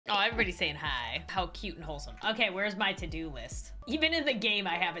Oh, everybody's saying hi. How cute and wholesome. Okay, where's my to-do list? Even in the game,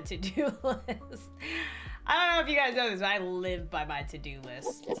 I have a to-do list. I don't know if you guys know this, but I live by my to-do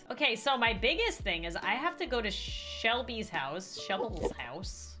list. Okay, so my biggest thing is I have to go to Shelby's house, Shubble's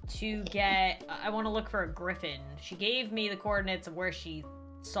house, to get, I want to look for a Griffon. She gave me the coordinates of where she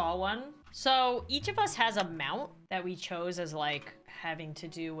saw one. So each of us has a mount that we chose as like having to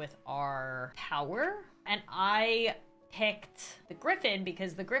do with our power. And I picked the Griffon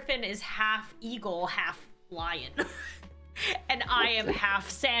because the Griffon is half eagle, half lion. And I am half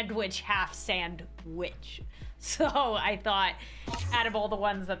sandwich, half sandwich. So I thought out of all the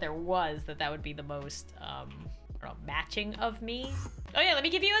ones that there was, that would be the most, I don't know, matching of me. Oh yeah, let me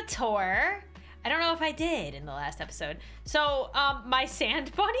give you a tour. I don't know if I did in the last episode. So my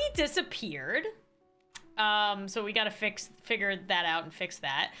sand bunny disappeared. So we gotta figure that out and fix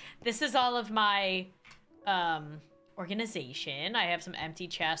that. This is all of my organization. I have some empty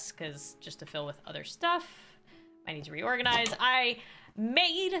chests because just to fill with other stuff. I need to reorganize. I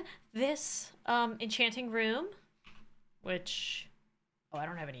made this enchanting room, which, oh, I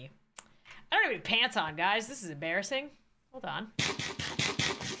don't have any pants on, guys. This is embarrassing. Hold on.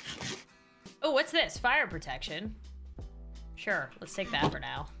 Oh, what's this? Fire protection. Sure, let's take that for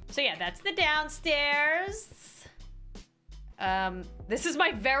now. So yeah, that's the downstairs. This is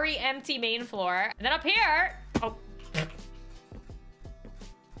my very empty main floor. And then up here, oh,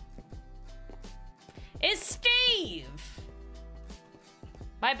 is Steve,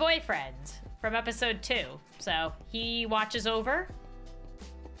 my boyfriend from episode 2. So he watches over.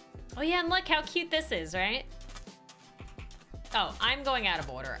 Oh yeah, and look how cute this is, right? Oh, I'm going out of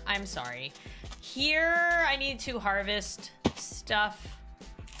order. I'm sorry. Here, I need to harvest stuff.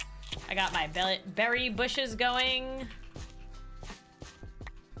 I got my berry bushes going.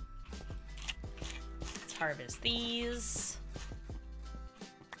 Let's harvest these.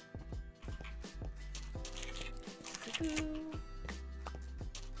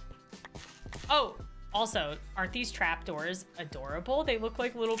 Oh, also, aren't these trapdoors adorable? They look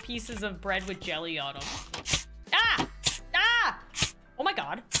like little pieces of bread with jelly on them. Ah! Ah! Oh my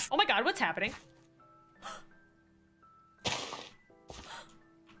god. Oh my god, what's happening?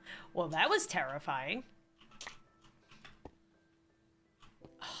 Well, that was terrifying.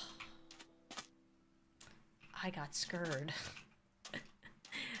 I got scared.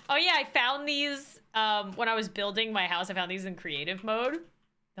 Oh yeah, I found these when I was building my house. I found these in creative mode.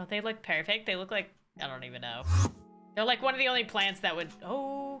 Don't they look perfect? They look like, I don't even know. They're like one of the only plants that would,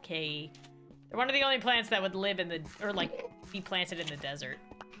 okay. They're one of the only plants that would live in the, or like be planted in the desert.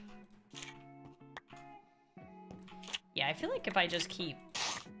 Yeah, I feel like if I just keep,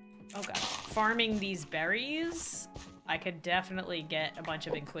 oh god, farming these berries, I could definitely get a bunch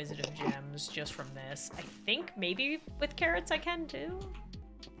of inquisitive gems just from this. I think maybe with carrots I can too.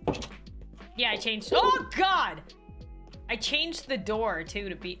 Yeah, I changed, oh god! I changed the door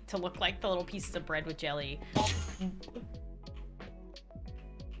too to look like the little pieces of bread with jelly.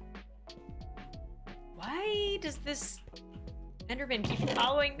 Why does this Enderman keep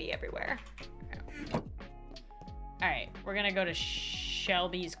following me everywhere? Alright, we're gonna go to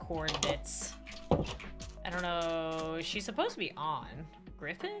Shelby's coordinates. I don't know, she's supposed to be on.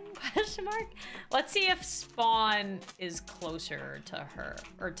 Griffon? Question mark? Let's see if spawn is closer to her,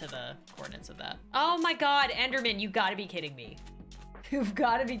 or to the coordinates of that. Oh my god, Enderman, you gotta be kidding me. You've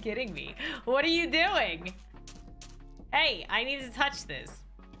gotta be kidding me. What are you doing? Hey, I need to touch this.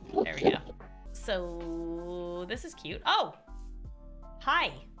 There we go. So, this is cute. Oh!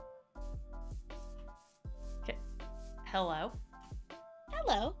 Hi. Okay. Hello?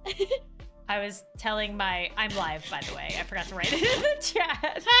 Hello. I was telling I'm live, by the way. I forgot to write it in the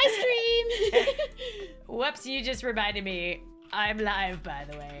chat. Hi, stream. Whoops, you just reminded me. I'm live, by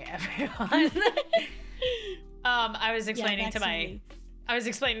the way, everyone. I was explaining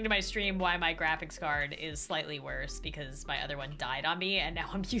to my stream why my graphics card is slightly worse because my other one died on me, and now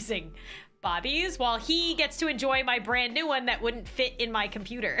I'm using Bobby's while he gets to enjoy my brand new one that wouldn't fit in my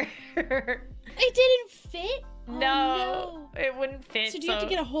computer. It didn't fit? No, no, it wouldn't fit. So do you have to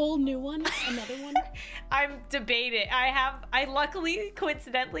get a whole new one? Another one? I'm debating. I luckily,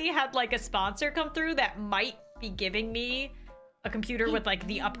 coincidentally, had like a sponsor come through that might be giving me a computer with like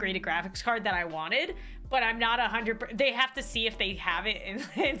the upgraded graphics card that I wanted, but I'm not 100%. They have to see if they have it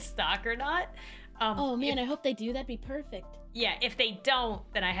in stock or not. Oh man, I hope they do. That'd be perfect. Yeah, if they don't,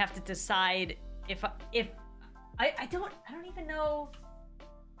 then I have to decide if I don't even know.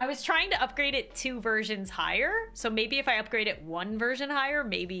 I was trying to upgrade it 2 versions higher, so maybe if I upgrade it 1 version higher,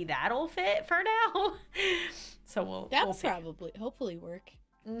 maybe that'll fit for now. So we'll probably hopefully work.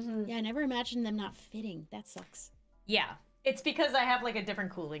 Yeah, I never imagined them not fitting. That sucks. Yeah, It's because I have like a different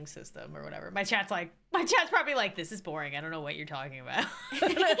cooling system or whatever. My chat's probably like, this is boring. I don't know what you're talking about.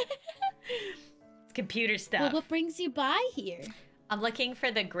 It's computer stuff. Well, what brings you by here? I'm looking for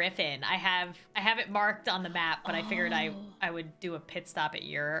the Griffon. I have it marked on the map, but I figured I would do a pit stop at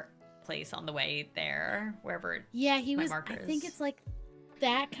your place on the way there, wherever. Yeah, he was. I think it's like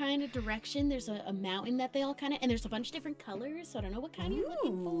that kind of direction. There's a mountain that they all kind of, and there's a bunch of different colors. So I don't know what kind you're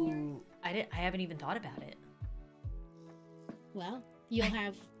looking for. I haven't even thought about it. Well, you'll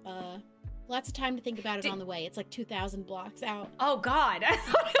have lots of time to think about it on the way. It's like 2,000 blocks out. Oh God, I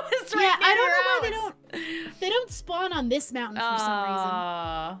thought it was right. Yeah, I don't near know why they don't spawn on this mountain for some reason.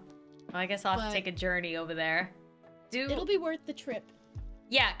 Well, I guess I'll have to take a journey over there. It'll be worth the trip.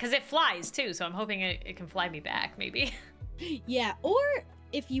 Yeah, because it flies too, so I'm hoping it can fly me back, maybe. Yeah, or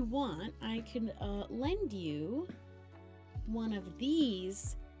if you want, I can lend you one of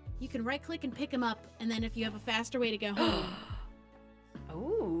these. You can right-click and pick them up, and then if you have a faster way to go home.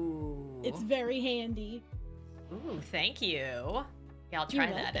 Ooh. It's very handy. Ooh, thank you. Yeah, I'll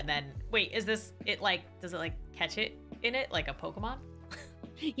try that. And then, wait, is this, does it like catch it in it like a Pokemon?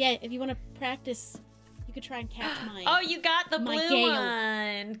 Yeah, if you want to practice, you could try and catch mine. Oh, you got the blue Gale.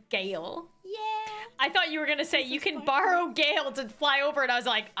 one. Gale. Yeah. I thought you were going to say you can borrow Gale to fly over, and I was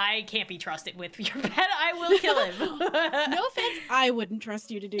like, I can't be trusted with your pet. I will kill him. No offense, I wouldn't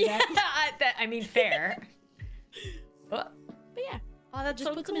trust you to do that. Yeah, I mean, fair. But yeah. Oh, that's just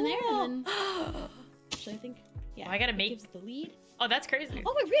so puts cool. them in there, and then actually, I think, yeah. Oh, I gotta make gives the lead. Oh, that's crazy.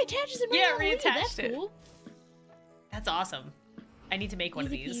 Oh, it reattaches it. Yeah, right reattached That's it. cool. That's awesome. I need to make one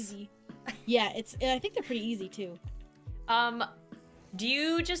of these. Easy. Yeah, I think they're pretty easy too. Do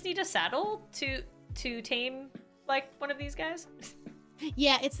you just need a saddle to tame like one of these guys?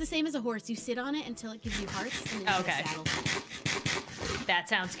 Yeah, it's the same as a horse. You sit on it until it gives you hearts, and then you get a saddle. That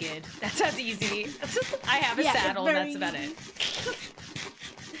sounds good. That sounds easy. I have a saddle, and that's about it.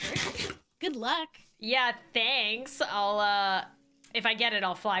 Good luck. Yeah, thanks. I'll if I get it,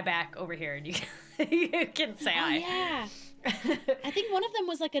 I'll fly back over here and you can say hi. Yeah. I think one of them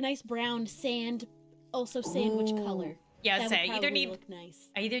was like a nice brown sand, also sandwich color. Yeah, I'd say look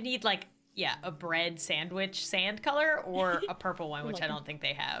nice. I either need like a bread sandwich sand color or a purple one, which I don't think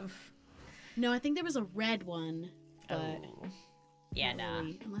they have. No, I think there was a red one, but yeah, nah.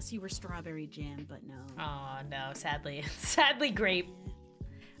 Really, unless you were strawberry jam, but no. Oh no, sadly grape.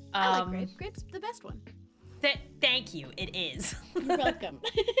 I like grape. Grape's the best one. Thank you. It is. You're welcome.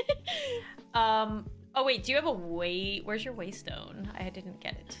 Oh wait, do you have a where's your waystone? I didn't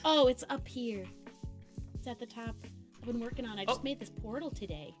get it. Oh, it's up here. It's at the top. I've been working on it. I just made this portal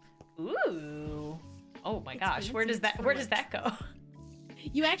today. Ooh. Oh my gosh, where does that go?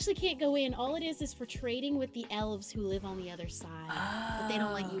 You actually can't go in. All it is for trading with the elves who live on the other side. But they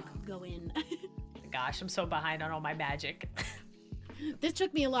don't let you go in. Gosh, I'm so behind on all my magic. This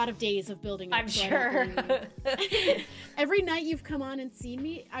took me a lot of days of building up. I'm sure. Every night you've come on and seen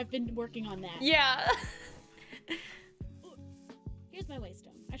me, I've been working on that. Yeah. Here's my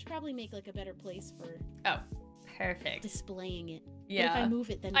waystone. I should probably make like a better place for perfect displaying it. Yeah. But if I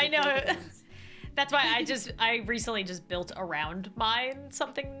move it, then I know. That's why I recently just built around mine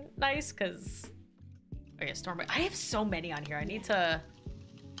something nice because Storm. I have so many on here. I need to.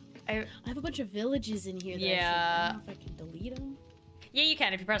 I have a bunch of villages in here. That I don't know if I can delete them. Yeah, you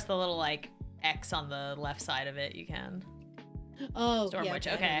can. If you press the little like X on the left side of it, you can. Oh, Stormwitch.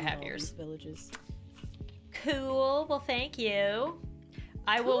 yeah. Okay, I have yours. Villages. Cool. Well, thank you.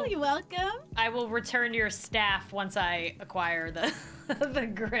 You're welcome. I will return your staff once I acquire the the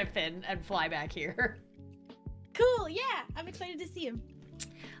Griffon and fly back here. Cool. Yeah, I'm excited to see him.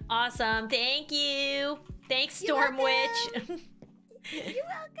 Awesome. Thank you. Thanks, Stormwitch. You're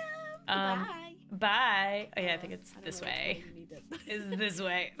welcome. Bye. Bye. Oh yeah, I think it's this way. Is this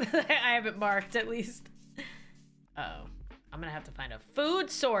way? I have it marked at least. Uh-oh. I'm gonna have to find a food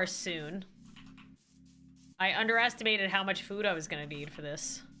source soon. I underestimated how much food I was gonna need for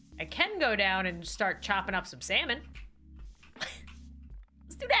this. I can go down and start chopping up some salmon.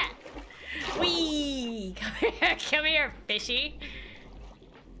 Let's do that. Whee! Come here, fishy.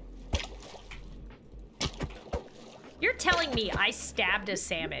 You're telling me I stabbed a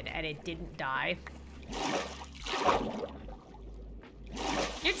salmon and it didn't die?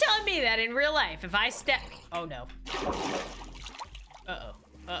 You're telling me that in real life, if I stab... Oh, no. Uh-oh.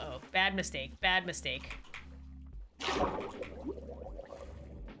 Uh-oh. Bad mistake. Bad mistake.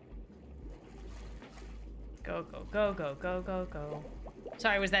 Go, go, go, go, go, go, go.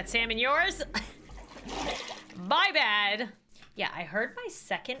 Sorry, was that salmon yours? My bad. Yeah, I heard my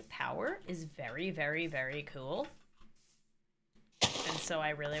second power is very, very, very cool. And so I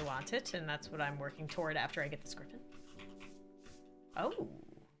really want it, and that's what I'm working toward after I get this Griffon. Oh.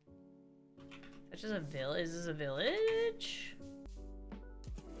 Such as a village. Is this a village?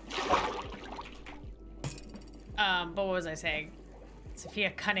 But what was I saying?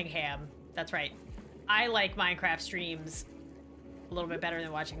 Sophia Cunningham. That's right. I like Minecraft streams a little bit better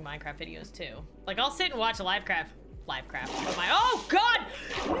than watching Minecraft videos too. Like I'll sit and watch a livecraft. But my oh god!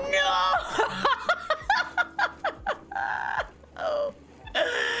 No! Oh.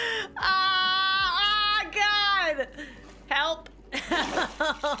 God! Help!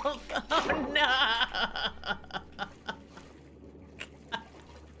 Help! Oh no!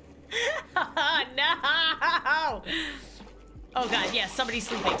 No! Oh god, yes, somebody's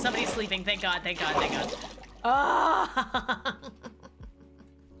sleeping. Somebody's sleeping. Thank god, thank god, thank god. Oh!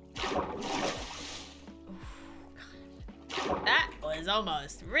 That was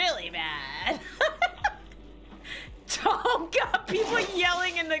almost really bad. Don't go, people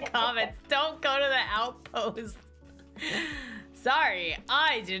yelling in the comments. Don't go to the outpost. Sorry,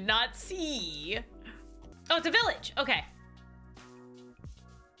 I did not see. Oh, it's a village. Okay.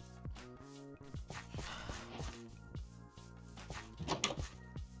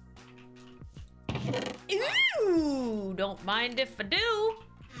 Ooh, don't mind if I do.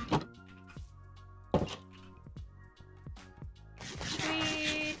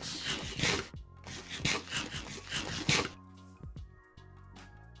 Sweet.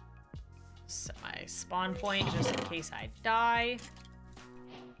 Set my spawn point just in case I die.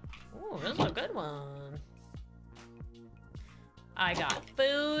 Ooh, this is a good one. I got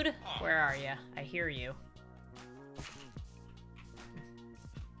food. Where are you? I hear you.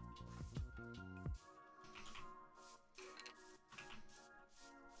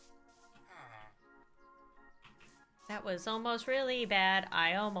 That was almost really bad.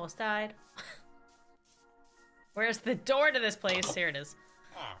 I almost died. Where's the door to this place? Here it is.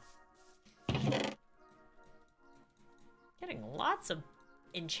 Getting lots of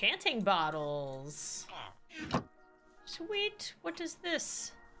enchanting bottles. Sweet. What is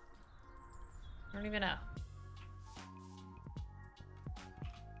this? I don't even know.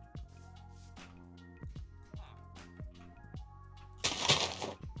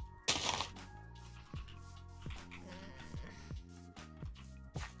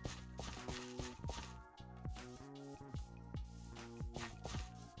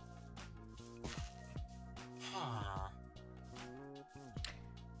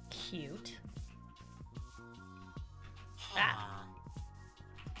 Cute. Ah.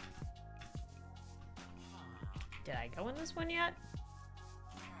 Did I go in this one yet?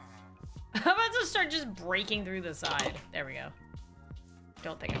 I'm about to start just breaking through the side. There we go.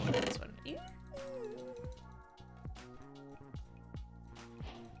 Don't think I went in this one. Ew.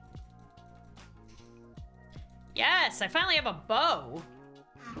 Yes, I finally have a bow.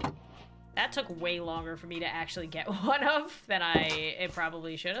 That took way longer for me to actually get one of than it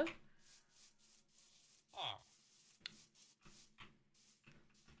probably should have.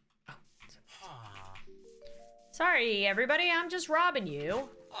 Sorry, everybody, I'm just robbing you.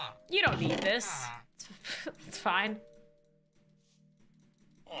 You don't need this. It's fine.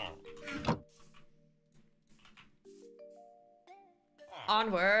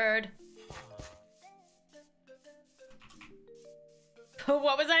 Onward.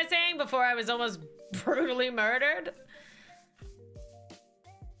 What was I saying before I was almost brutally murdered?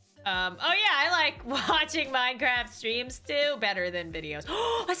 Oh yeah, I like watching Minecraft streams too, better than videos.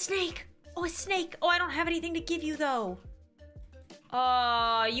 Oh, a snake! Oh, a snake! Oh, I don't have anything to give you though.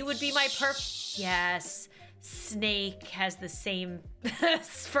 Oh, you would be my yes. Snake has the same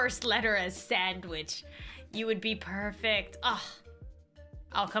first letter as sandwich. You would be perfect. Oh,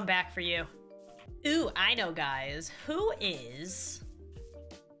 I'll come back for you. Ooh, I know, guys. Who is...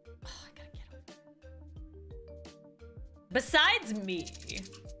 Oh, I gotta get him. Besides me.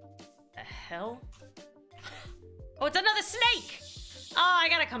 The hell? Oh, it's another snake! Oh, I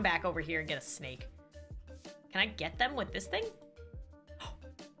gotta come back over here and get a snake. Can I get them with this thing?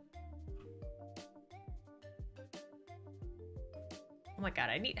 Oh my god,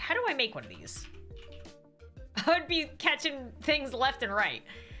 how do I make one of these? I would be catching things left and right.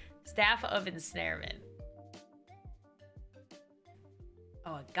 Staff of ensnarement.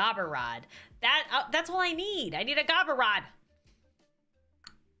 Oh, a gobber rod. That's all I need. I need a gobber rod.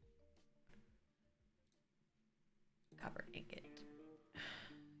 Copper ingot.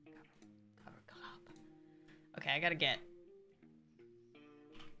 Copper club. Okay, I gotta get.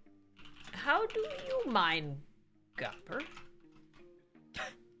 How do you mine gopper?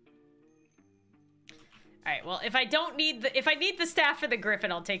 All right. Well, if I don't need if I need the staff for the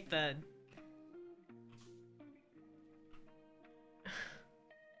Griffon, I'll take the.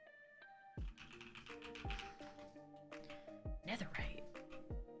 Netherite.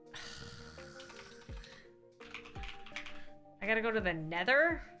 I gotta go to the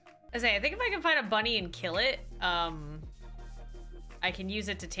nether? I think if I can find a bunny and kill it, I can use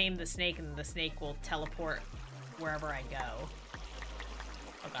it to tame the snake, and the snake will teleport wherever I go.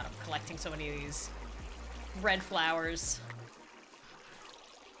 Oh god, I'm collecting so many of these red flowers.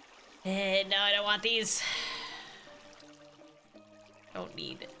 No, I don't want these. Don't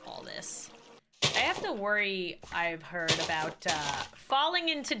need all this. I have to worry, I've heard, about falling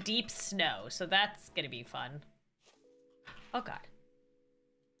into deep snow, so that's gonna be fun. Oh god.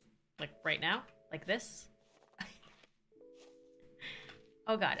 Like right now? Like this?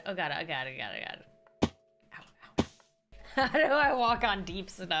 Oh god, oh god, oh god, oh god, oh god. Ow, ow. How do I walk on deep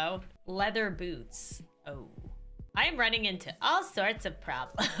snow? Leather boots. Oh. I am running into all sorts of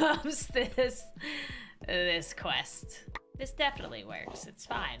problems this quest. This definitely works. It's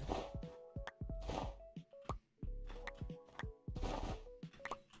fine.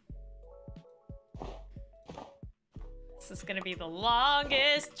 This is gonna be the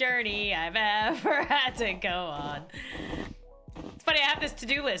longest journey I've ever had to go on. It's funny, I have this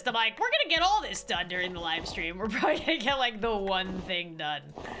to-do list. I'm like, we're gonna get all this done during the live stream. We're probably gonna get like the one thing done.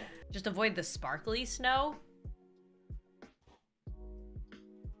 Just avoid the sparkly snow.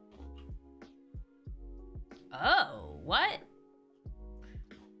 Oh, what?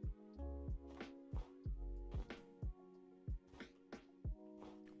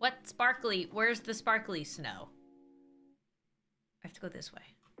 What sparkly? Where's the sparkly snow? I have to go this way.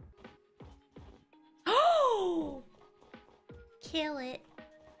 Oh! Kill it.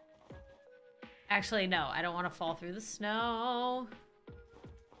 Actually, no, I don't want to fall through the snow.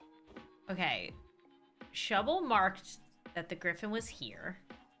 Okay. Shubble marked that the Griffon was here.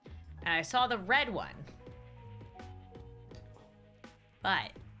 And I saw the red one.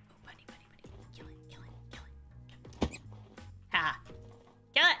 But... Oh, bunny, bunny, bunny. Kill it, kill it, kill it. Ha!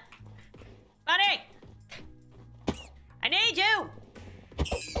 Kill it! Bunny! I need you!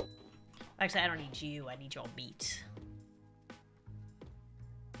 Actually, I don't need you. I need your meat.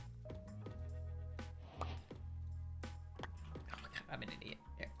 Oh my god, I'm an idiot.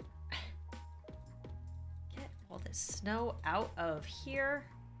 Here. Get all this snow out of here.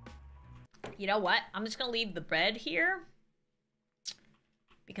 You know what? I'm just gonna leave the bread here.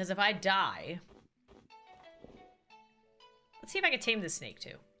 Because if I die... Let's see if I can tame this snake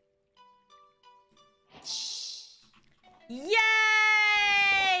too. Yay!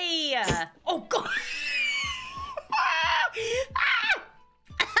 Oh god! I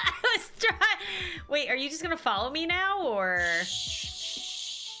was trying. Wait, are you just gonna follow me now, or?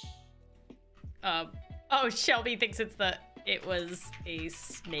 Oh, Shelby thinks it was a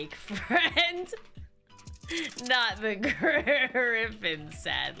snake friend, not the Griffon,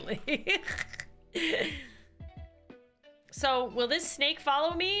 sadly. So, will this snake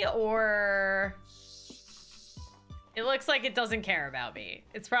follow me, or? It looks like it doesn't care about me.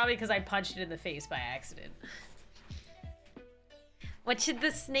 It's probably because I punched it in the face by accident. What should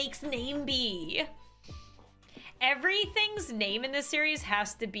the snake's name be? Everything's name in this series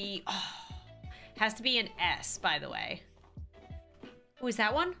has to be... Oh, has to be an S, by the way. Oh, is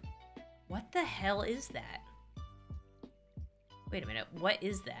that one? What the hell is that? Wait a minute. What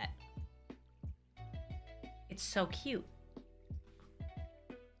is that? It's so cute.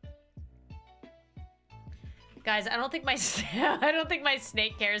 Guys, I don't think my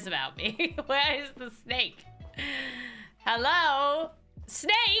snake cares about me. Where is the snake? Hello?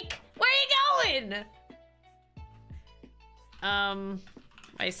 Snake? Where are you going?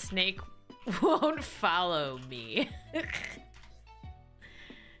 My snake won't follow me.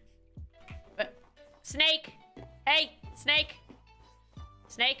 Snake! Hey, snake!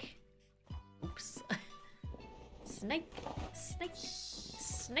 Snake! Oops. Snake, snake,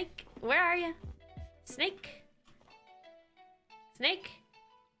 snake. Where are you? Snake? Snake?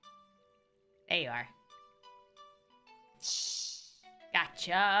 There you are.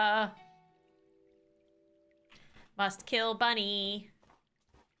 Gotcha. Must kill bunny.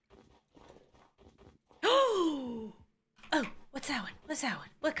 Oh! Oh, what's that one? What's that one?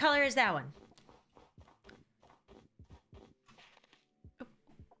 What color is that one?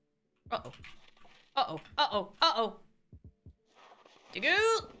 Uh-oh. Uh-oh. Uh-oh. Uh-oh.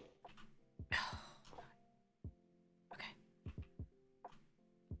 Digoo!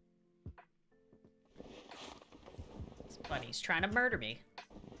 Bunny's trying to murder me.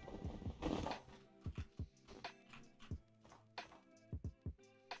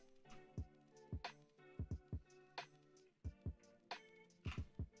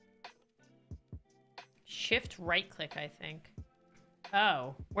 Shift right click, I think.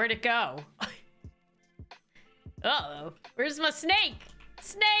 Oh, where'd it go? Uh-oh. Where's my snake?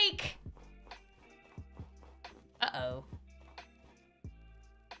 Snake! Uh-oh.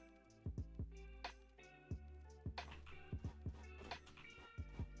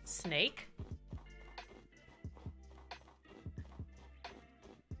 snake?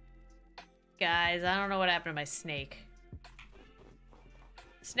 Guys, I don't know what happened to my snake.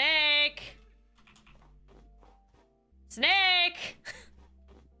 Snake! Snake!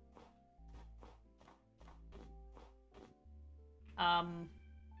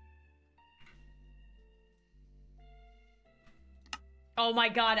 Oh my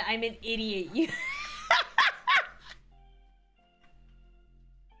god, I'm an idiot. You...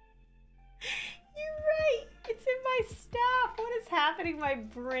 You're right. It's in my staff. What is happening to my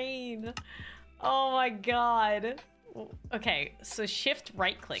brain? Oh my god. Okay, so shift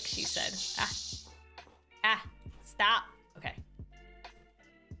right click, she said. Ah, stop. Okay.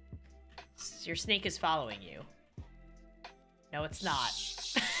 Your snake is following you. No, it's not.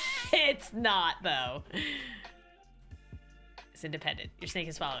 It's not, though. It's independent. Your snake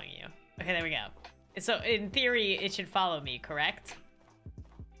is following you. Okay, there we go. So, in theory, it should follow me, correct?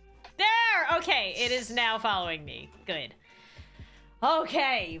 There! Okay, it is now following me. Good.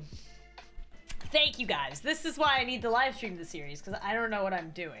 Okay. Thank you, guys. This is why I need to live stream the series, because I don't know what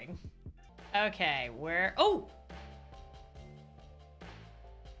I'm doing. Okay, where... Oh!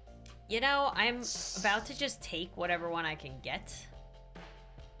 You know, I'm about to just take whatever one I can get.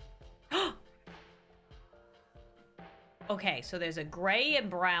 Okay, so there's a gray and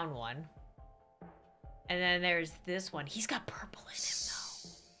brown one. And then there's this one. He's got purple in him, though.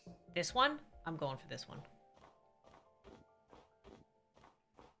 This one? I'm going for this one.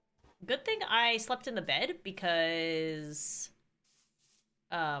 Good thing I slept in the bed, because...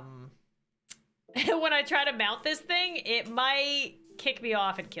 when I try to mount this thing, it might kick me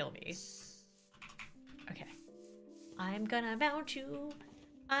off and kill me. Okay. I'm gonna mount you.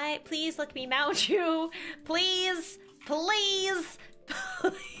 Please let me mount you. Please. Please.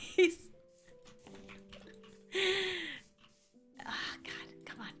 Please. Oh, God.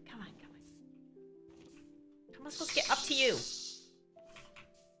 Come on. Come on. Come on. How am I supposed to get up to you?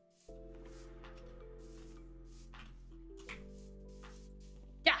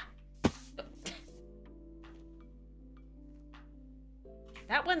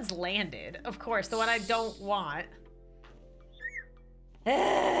 That one's landed. Of course, the one I don't want.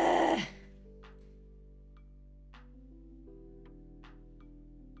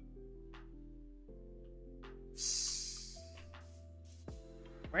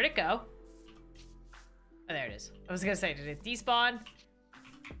 Where'd it go? Oh, there it is. I was gonna say, did it despawn?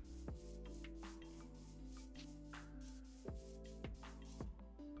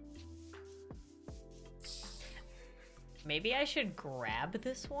 Maybe I should grab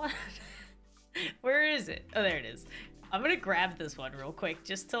this one? Where is it? Oh, there it is. I'm gonna grab this one real quick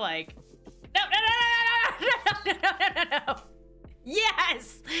just to like... No, no, no, no, no, no, no, no, no, no, no.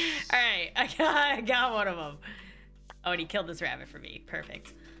 Yes! All right, I got one of them. Oh, and he killed this rabbit for me.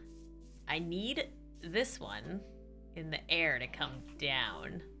 Perfect. I need this one in the air to come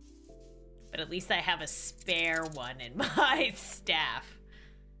down. But at least I have a spare one in my staff.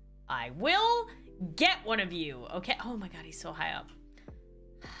 I will... get one of you. Okay. Oh my god, he's so high up.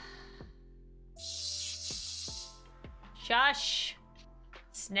 Shush.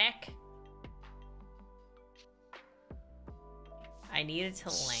 Snack. I needed to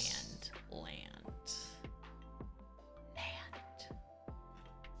land. Land.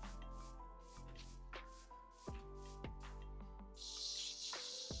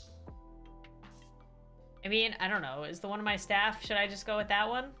 I mean, I don't know. Is the one on my staff? Should I just go with that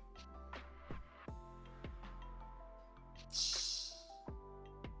one?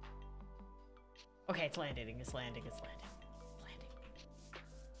 Okay, it's landing, it's landing, it's landing. It's landing.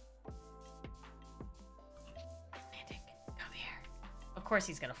 Landing, come here. Of course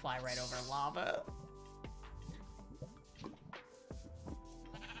he's gonna fly right over lava.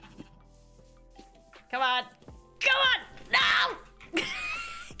 Come on! Come on! No!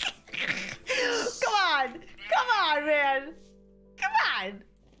 Come on! Come on, man! Come on!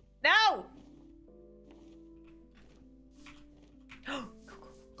 No!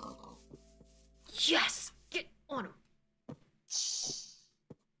 Yes! Get on him!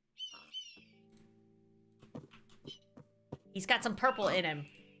 He's got some purple in him.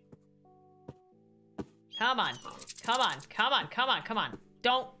 Come on. Come on. Come on. Come on. Come on.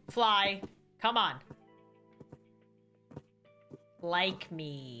 Don't fly. Come on. Like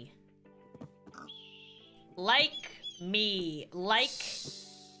me. Like me. Like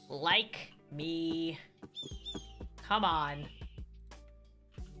me. Come on.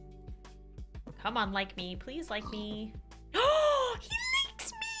 Come on, like me. Please like me. Oh, he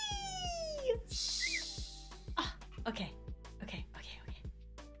likes me! Oh, okay. Okay, okay, okay.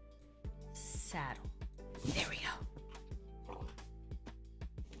 Saddle. There we go.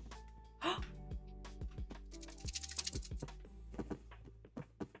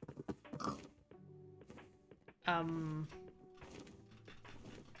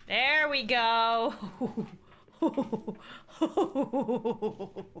 There we go.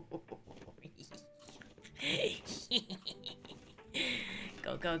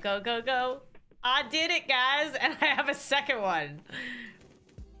 Go, go, go, go, go. I did it, guys, and I have a second one.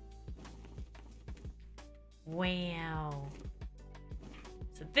 Wow.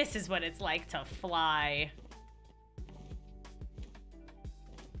 So this is what it's like to fly.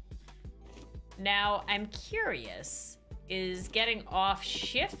 Now, I'm curious, is getting off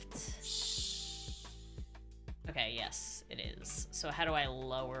shift? Okay, yes, it is. So how do I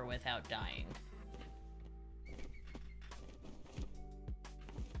lower without dying?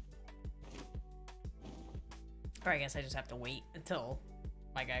 Or I guess I just have to wait until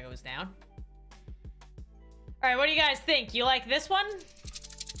my guy goes down. All right, what do you guys think? You like this one?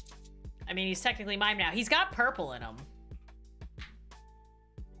 I mean, he's technically mine now. He's got purple in him.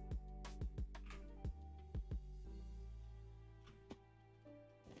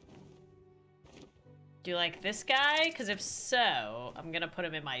 Do you like this guy? Because if so, I'm gonna put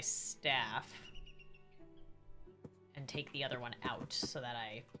him in my staff and take the other one out so that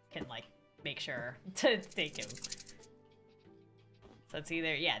I can, like, make sure to take him. So it's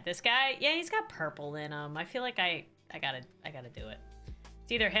either, yeah, this guy. Yeah, he's got purple in him. I feel like I gotta do it.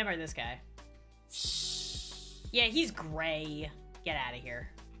 It's either him or this guy. Yeah, he's gray. Get out of here.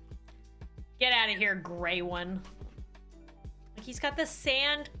 Get out of here, gray one. Like, he's got the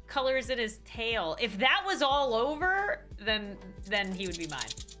sand colors in his tail. If that was all over, then he would be mine.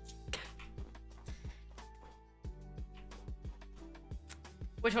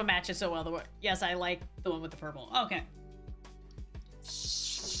 Which one matches so well? Yes, I like the one with the purple. Okay.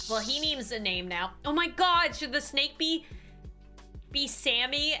 Well, he needs a name now. Oh my god, should the snake be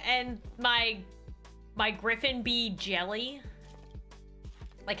Sammy and my Griffon be Jelly?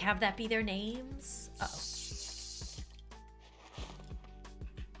 Like, have that be their names? Uh-oh.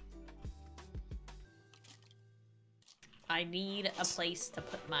 I need a place to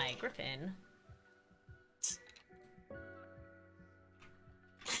put my Griffon.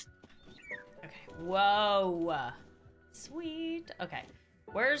 Okay. Whoa. Sweet. Okay.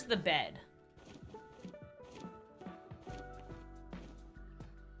 Where's the bed?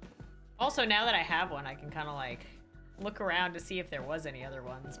 Also, now that I have one, I can kind of like look around to see if there was any other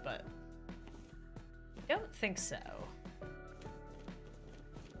ones, but I don't think so.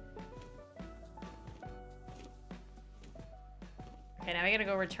 Okay, now I gotta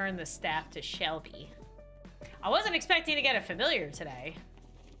go return the staff to Shelby. I wasn't expecting to get a familiar today,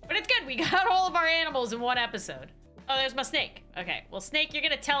 but it's good. We got all of our animals in one episode. Oh, there's my snake. Okay, well, Snake, you're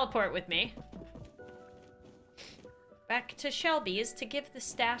gonna teleport with me back to Shelby's to give the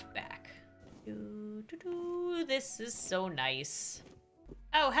staff back. This is so nice.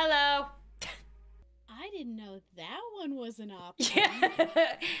 Oh, hello. I didn't know that one was an option.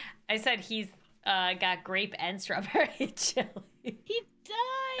 Yeah. I said he's got grape and strawberry chili. He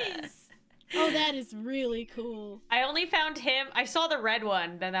does! Oh, that is really cool. I only found him. I saw the red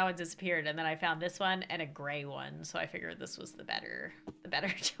one, then that one disappeared, and then I found this one and a gray one, so I figured this was the better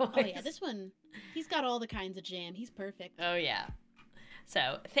choice. Oh yeah, this one, he's got all the kinds of jam. He's perfect. Oh yeah.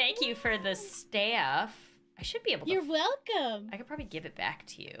 So, thank you for the staff. I should be able to... You're welcome! I could probably give it back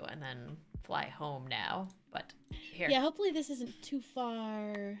to you and then fly home now, but here. Yeah, hopefully this isn't too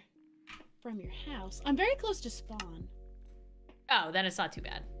far from your house. I'm very close to spawn. Oh, then it's not too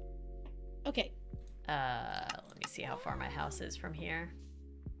bad. Okay. Let me see how far my house is from here.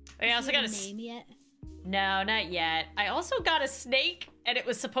 Oh, yeah, I also got a name yet? No, not yet. I also got a snake, and it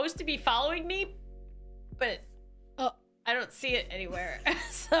was supposed to be following me, but I don't see it anywhere.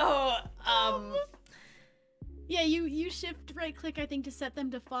 So, yeah, you shift right click, I think, to set them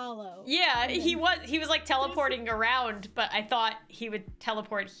to follow. Yeah, he was like teleporting around, but I thought he would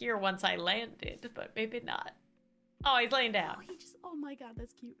teleport here once I landed, but maybe not. Oh, he's laying down. Oh my god,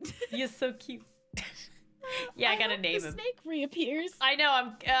 that's cute. He is so cute. Yeah, I gotta name him. The snake reappears. I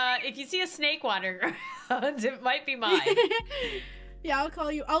know. If you see a snake wandering around, it might be mine. Yeah, I'll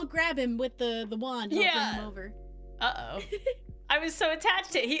call you. I'll grab him with the wand. I'll bring him over. Uh-oh. I was so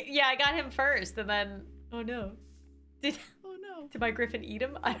attached to it. Yeah, I got him first, and then... Oh, no. Did my Griffon eat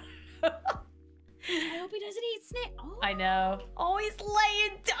him? I don't know. I hope he doesn't eat snake. Oh. I know. Oh, he's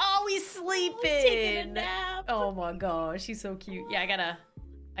laying... Oh, he's sleeping. Oh, he's taking a nap. Oh, my gosh. He's so cute. Yeah, I gotta...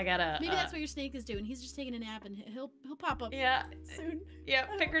 Maybe that's what your snake is doing. He's just taking a nap, and he'll pop up soon. Yeah,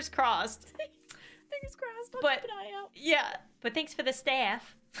 fingers crossed. Fingers crossed. I'll keep an eye out. Yeah, but thanks for the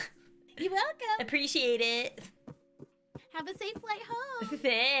staff. You're welcome. Appreciate it. Have a safe flight home.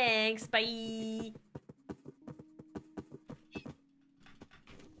 Thanks. Bye.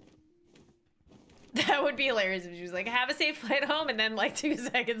 That would be hilarious if she was like, have a safe flight home, and then like 2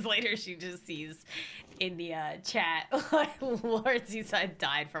 seconds later she just sees in the chat like Lord Seaside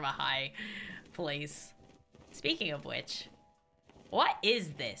died from a high place. Speaking of which, what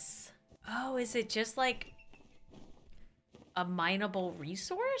is this? Oh, is it just like a mineable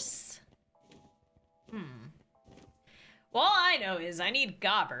resource? Well, all I know is I need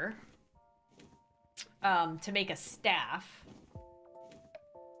gobber to make a staff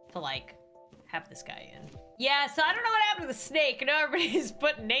to like have this guy in. Yeah, so I don't know what happened to the snake. I know everybody's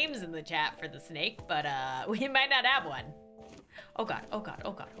putting names in the chat for the snake, but we might not have one. Oh god, oh god,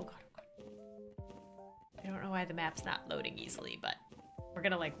 oh god, oh god, oh god. I don't know why the map's not loading easily, but we're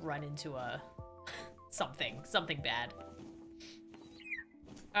gonna like run into a something bad.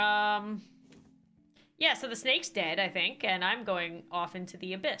 Yeah, so the snake's dead, I think, and I'm going off into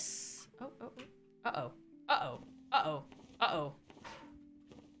the abyss. Oh, oh, oh. Uh-oh. Uh-oh. Uh-oh. Uh-oh.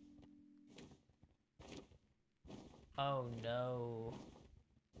 Oh, no.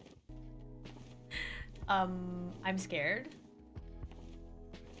 I'm scared.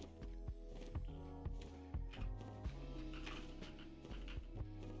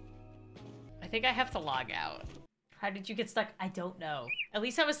 I think I have to log out. How did you get stuck? I don't know. At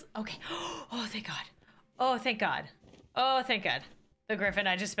least I was... Okay. Oh, thank God. Oh, thank God. Oh, thank God. The Griffin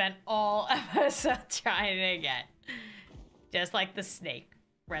I just spent all episode trying to get. Just like the snake.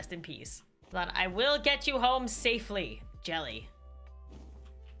 Rest in peace. Hold on. I will get you home safely, Jelly.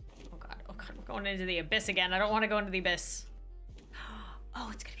 Oh, God. Oh, God. We're going into the abyss again. I don't want to go into the abyss. Oh,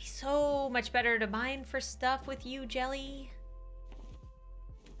 it's going to be so much better to mine for stuff with you, Jelly.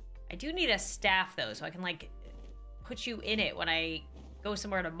 I do need a staff, though, so I can, like... put you in it when I go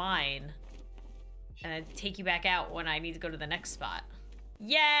somewhere to mine and I take you back out when I need to go to the next spot.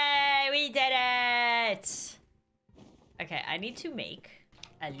 Yay, we did it! Okay, I need to make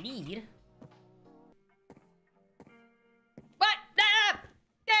a lead. What? Ah!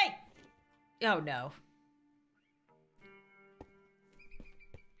 Hey! Oh no.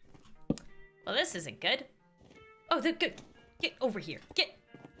 Well, this isn't good. Oh, they're good. Get over here. Get.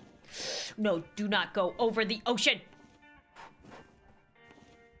 No, do not go over the ocean.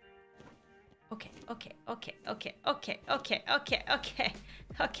 Okay, okay, okay, okay, okay, okay, okay, okay,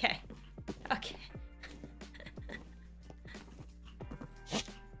 okay, okay.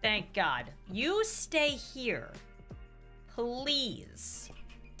 Thank God. You stay here. Please.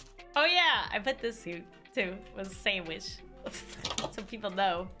 Oh yeah, I put this suit too. It was a sandwich. So people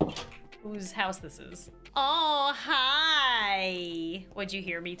know whose house this is. Oh, hi. Would you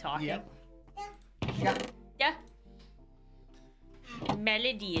hear me talking? Yep. Yeah. Yeah.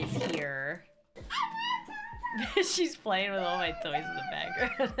 Melody is here. She's playing with all my toys in the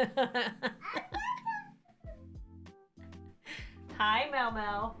background. Hi, Mel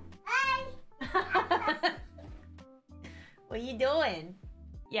Mel. Hi. What you doing?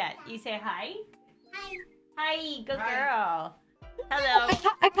 Yeah, you say hi? Hi. Hi, good girl. Hello.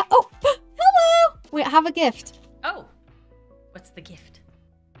 Oh, hello. Wait, I have a gift. Oh. What's the gift?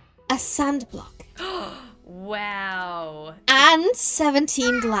 A sand block. Wow. And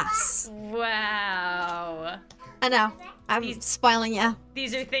 17 glass. Wow. I know. I'm spoiling you.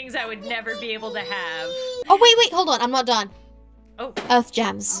 These are things I would never be able to have. Oh, wait, hold on. I'm not done. Oh. Earth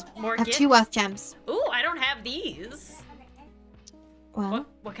gems. More I have gifts? 2 earth gems. Ooh, I don't have these. Well,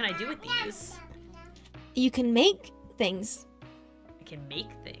 What can I do with these? you can make things. I can make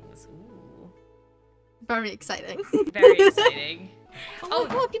things. Ooh. Very exciting. Very exciting. Oh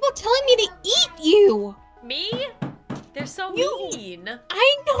my god, people are telling me to eat you! Me? They're so mean.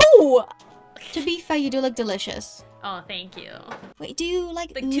 I know! To be fair, you do look delicious. Oh, thank you. Wait, do you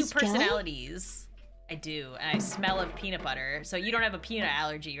like Like ooze 2 jelly? personalities. I do, and I smell of peanut butter. So you don't have a peanut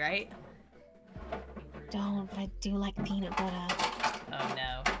allergy, right? Don't, but I do like peanut butter. Oh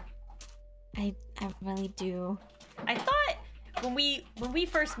no. I really do. I thought when we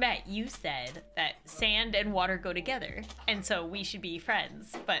first met, you said that sand and water go together, and so we should be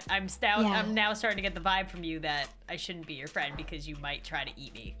friends. But I'm now starting to get the vibe from you that I shouldn't be your friend because you might try to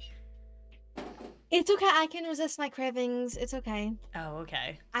eat me. It's okay. I can resist my cravings. It's okay. Oh,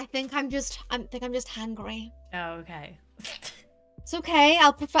 okay. I think I'm just hungry. Oh, okay. It's okay.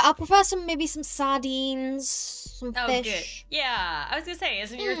 I'll prefer maybe some sardines, some Oh, fish. good. Yeah, I was gonna say,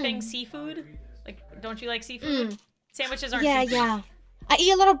 isn't your thing seafood? Like, don't you like seafood? Sandwiches aren't seafood. Yeah. I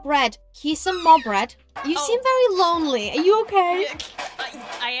eat a lot of bread. Here's some more bread. You seem very lonely. Are you okay?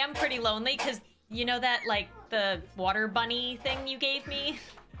 I am pretty lonely because you know that like the water bunny thing you gave me?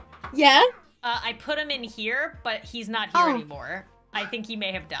 Yeah? I put him in here, but he's not here anymore. I think he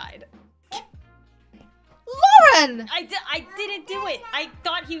may have died. Griffon! I didn't do it. I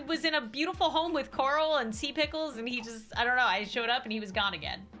thought he was in a beautiful home with coral and sea pickles, and he just, I don't know, I showed up and he was gone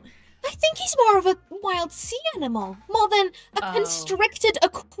again. I think he's more of a wild sea animal, more than a constricted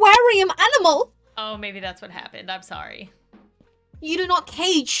aquarium animal. Oh, maybe that's what happened. I'm sorry. You do not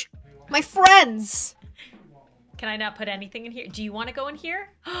cage my friends. Can I not put anything in here? Do you want to go in here?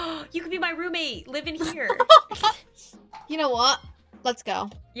 You could be my roommate. Live in here. You know what? Let's go.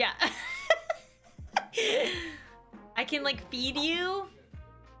 Yeah. I can like feed you.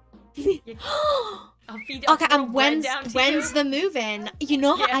 I'll feed you. Okay, and when's the move-in? You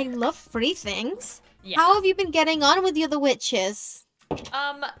know how I love free things. Yeah. How have you been getting on with the other witches?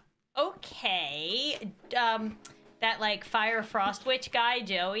 Okay. That like fire frost witch guy,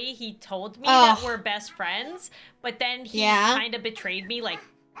 Joey, he told me that we're best friends, but then he kind of betrayed me like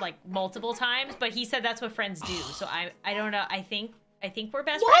multiple times, but he said that's what friends do. So I don't know. I think we're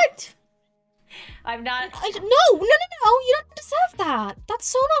best friends. I'm not. No, you don't deserve that. That's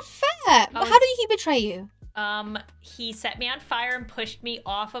so not fair. How did he betray you? He set me on fire and pushed me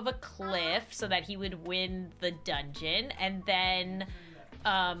off of a cliff so that he would win the dungeon, and then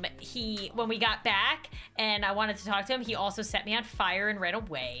when we got back and I wanted to talk to him, he also set me on fire and ran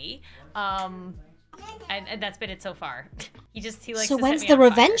away. And that's been it so far. He likes to set me on fire. So when's the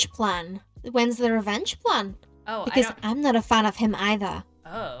revenge plan? When's the revenge plan? Oh, because I'm not a fan of him either.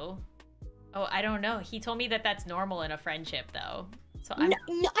 Oh, I don't know. He told me that that's normal in a friendship, though. So no,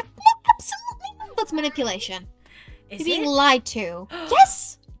 absolutely not. That's manipulation. Is You're being lied to.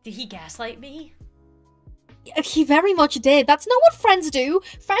 Yes. Did he gaslight me? He very much did. That's not what friends do.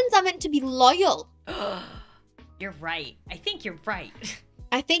 Friends are meant to be loyal. You're right. I think you're right.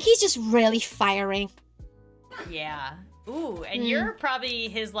 I think he's just really firing. Yeah. Ooh, and you're probably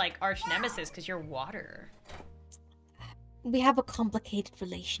his like arch nemesis because you're water. We have a complicated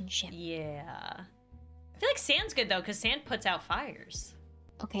relationship. Yeah. I feel like sand's good though because sand puts out fires.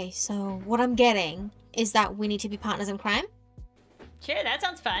 Okay, so what I'm getting is that we need to be partners in crime. Sure, that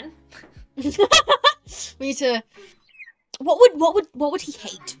sounds fun. We need to. What would he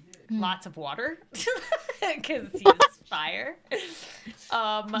hate? Lots of water, because he's fire.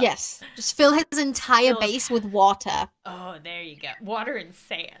 Yes, just fill his entire base with water. Oh, there you go. Water and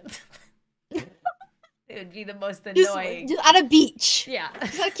sand. It would be the most annoying. Just at a beach. Yeah,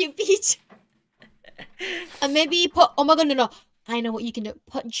 like a beach. And maybe put. Oh my god, no! I know what you can do.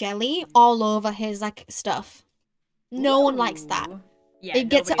 Put jelly all over his like stuff. No one likes that. Yeah, it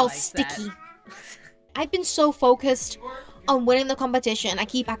gets it all sticky. I've been so focused on winning the competition, I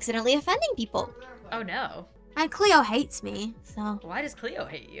keep accidentally offending people. Oh no. And CLEO hates me, so... Why does CLEO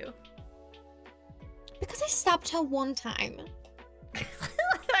hate you? Because I stabbed her one time.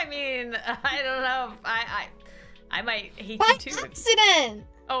 I mean, I don't know. I might hate by you too. By accident!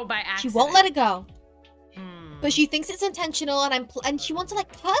 Oh, by accident. She won't let it go. But she thinks it's intentional, and she wants to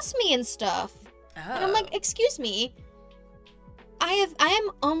like curse me and stuff. Oh. And I'm like, excuse me. I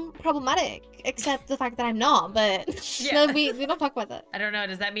am unproblematic, except the fact that I'm not, but no, we don't talk about that. I don't know,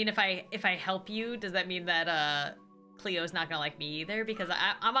 does that mean if I help you, does that mean that CLEO's not gonna like me either? Because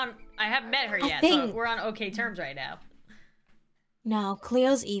I haven't met her yet, so we're on okay terms right now. No,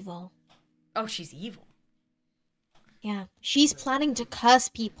 CLEO's evil. Oh, she's evil. Yeah, she's planning to curse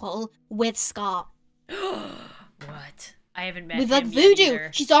people with Scar. What? I haven't met with him like voodoo.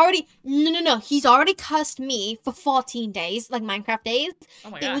 Either. She's already no. He's already cursed me for 14 days, like Minecraft days. Oh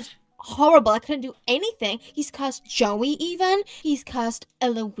my gosh. It was horrible. I couldn't do anything. He's cursed Joey even. He's cursed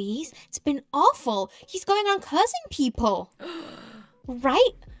ELOISE. It's been awful. He's going on cursing people.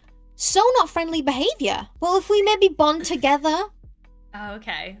 Right? So not friendly behavior. Well, if we maybe bond together. Oh,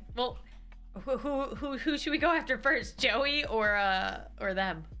 okay. Well, who should we go after first? Joey or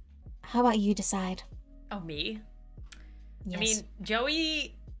them? How about you decide? Oh, me? Yes. I mean,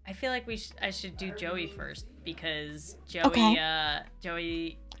 Joey, I feel like I should do Joey first because Joey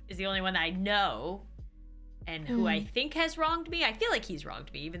Joey is the only one that I know and who I think has wronged me. I feel like he's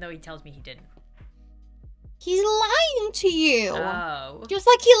wronged me, even though he tells me he didn't. He's lying to you. Oh. Just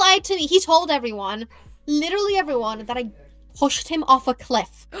like he lied to me. He told everyone, literally everyone, that I pushed him off a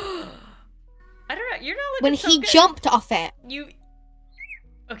cliff. I don't know. You're not looking when so he good. Jumped off it.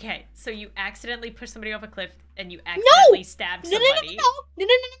 Okay, so you accidentally pushed somebody off a cliff and you accidentally stabbed somebody. No.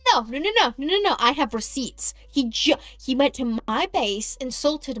 I have receipts. He went to my base,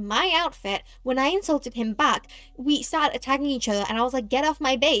 insulted my outfit. When I insulted him back, we started attacking each other and I was like, get off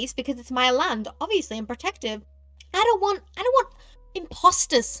my base because it's my land. Obviously, I'm protective. I don't want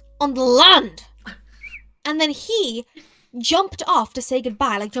imposters on the land. And then he jumped off to say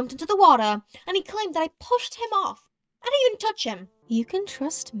goodbye, like jumped into the water, and he claimed that I pushed him off. I didn't even touch him. You can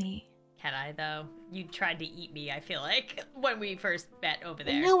trust me. Can I, though? You tried to eat me, I feel like, when we first met over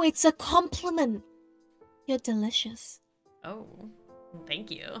there. No, it's a compliment. You're delicious. Oh,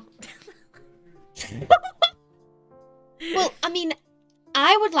 thank you. Well, I mean,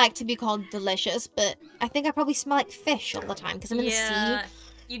 I would like to be called delicious, but I think I probably smell like fish all the time because I'm in the sea.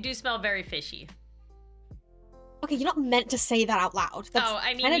 You do smell very fishy. Okay, you're not meant to say that out loud. That's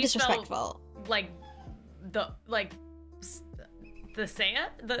I mean, kind of you disrespectful. smell like the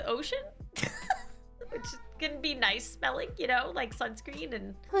sand, the ocean, which can be nice smelling, you know, like sunscreen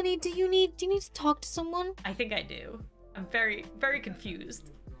and. Honey, do you need to talk to someone? I think I do. I'm very, very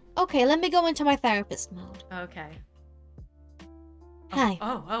confused. Okay, let me go into my therapist mode. Okay. Hi.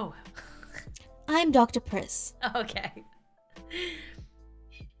 Oh. I'm Dr. Pris. Okay.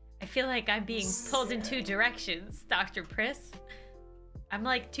 I feel like I'm being pulled in two directions, Dr. Pris. I'm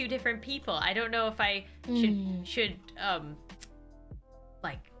like two different people. I don't know if I should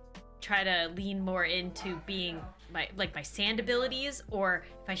like try to lean more into being my sand abilities, or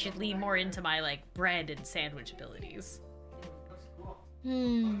if I should lean more into my like bread and sandwich abilities.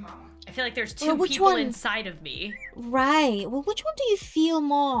 I feel like there's two people inside of me. Right. Well, which one do you feel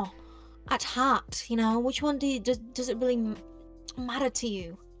more at heart? You know, which one does it really matter to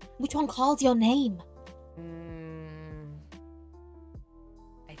you? Which one calls your name?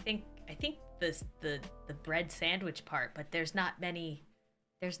 I think the bread sandwich part, but there's not many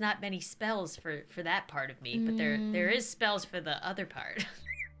spells for that part of me, but there is spells for the other part.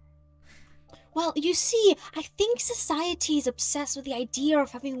 Well, you see, I think society is obsessed with the idea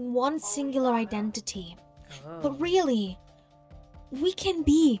of having one singular identity. Oh. But really, we can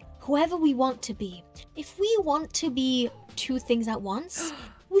be whoever we want to be. If we want to be two things at once,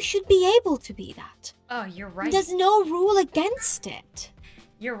 we should be able to be that. Oh, you're right. There's no rule against it.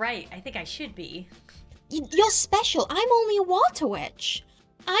 You're right. I think I should be. You're special. I'm only a water witch.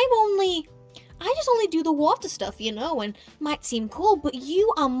 I just only do the water stuff, you know, and might seem cool, but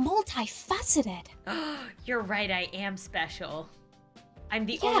you are multifaceted. You're right, I am special. I'm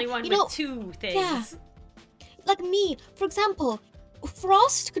the only one with two things. Yeah. Like me, for example,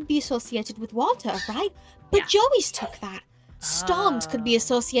 frost could be associated with water, right? But Joey's took that. Storms could be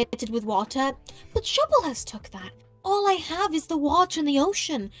associated with water, but Shubble has took that. All I have is the water and the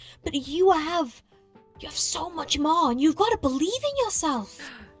ocean, but you have so much more, and you've got to believe in yourself.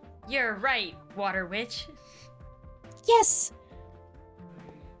 You're right, Water Witch. Yes.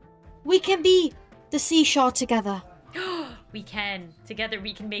 We can be the seashore together. We can. Together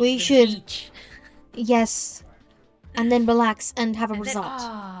we can make the beach. Yes. And then relax and have a resort.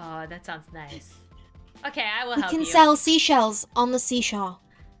 Oh, that sounds nice. Okay, I will help you. We can sell seashells on the seashore.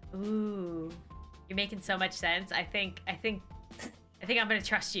 Ooh. You're making so much sense. I think I'm gonna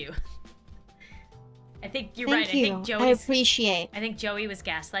trust you. I think you're right. Thank you. I appreciate. I think Joey was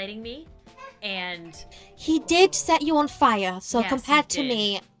gaslighting me, and he did set you on fire. So yes, compared to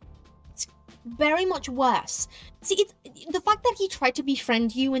me, it's very much worse. See, it's the fact that he tried to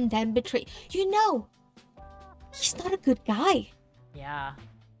befriend you and then betray. You know, he's not a good guy. Yeah.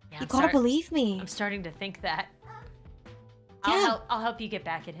 You gotta believe me. I'm starting to think that. Yeah. I'll help you get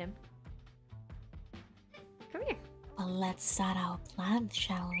back at him. Come here. Well, let's start our plan,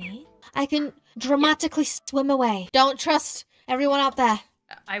 shall we? I can dramatically swim away. Don't trust everyone out there.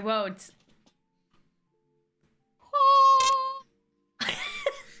 I won't.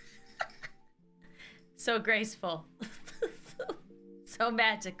 So graceful. So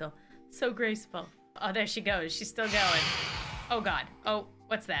magical. So graceful. Oh, there she goes. She's still going. Oh, God. Oh,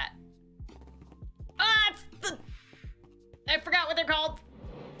 what's that? Ah, I forgot what they're called.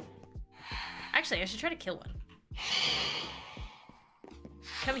 Actually, I should try to kill one.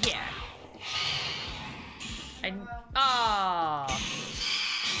 Come here. Oh.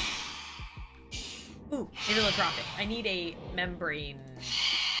 Ooh, maybe they'll drop it. I need a membrane.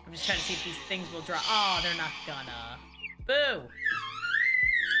 I'm just trying to see if these things will drop. Oh, they're not gonna. Boo.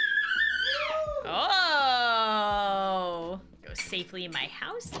 Oh. Go safely in my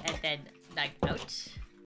house and then like out.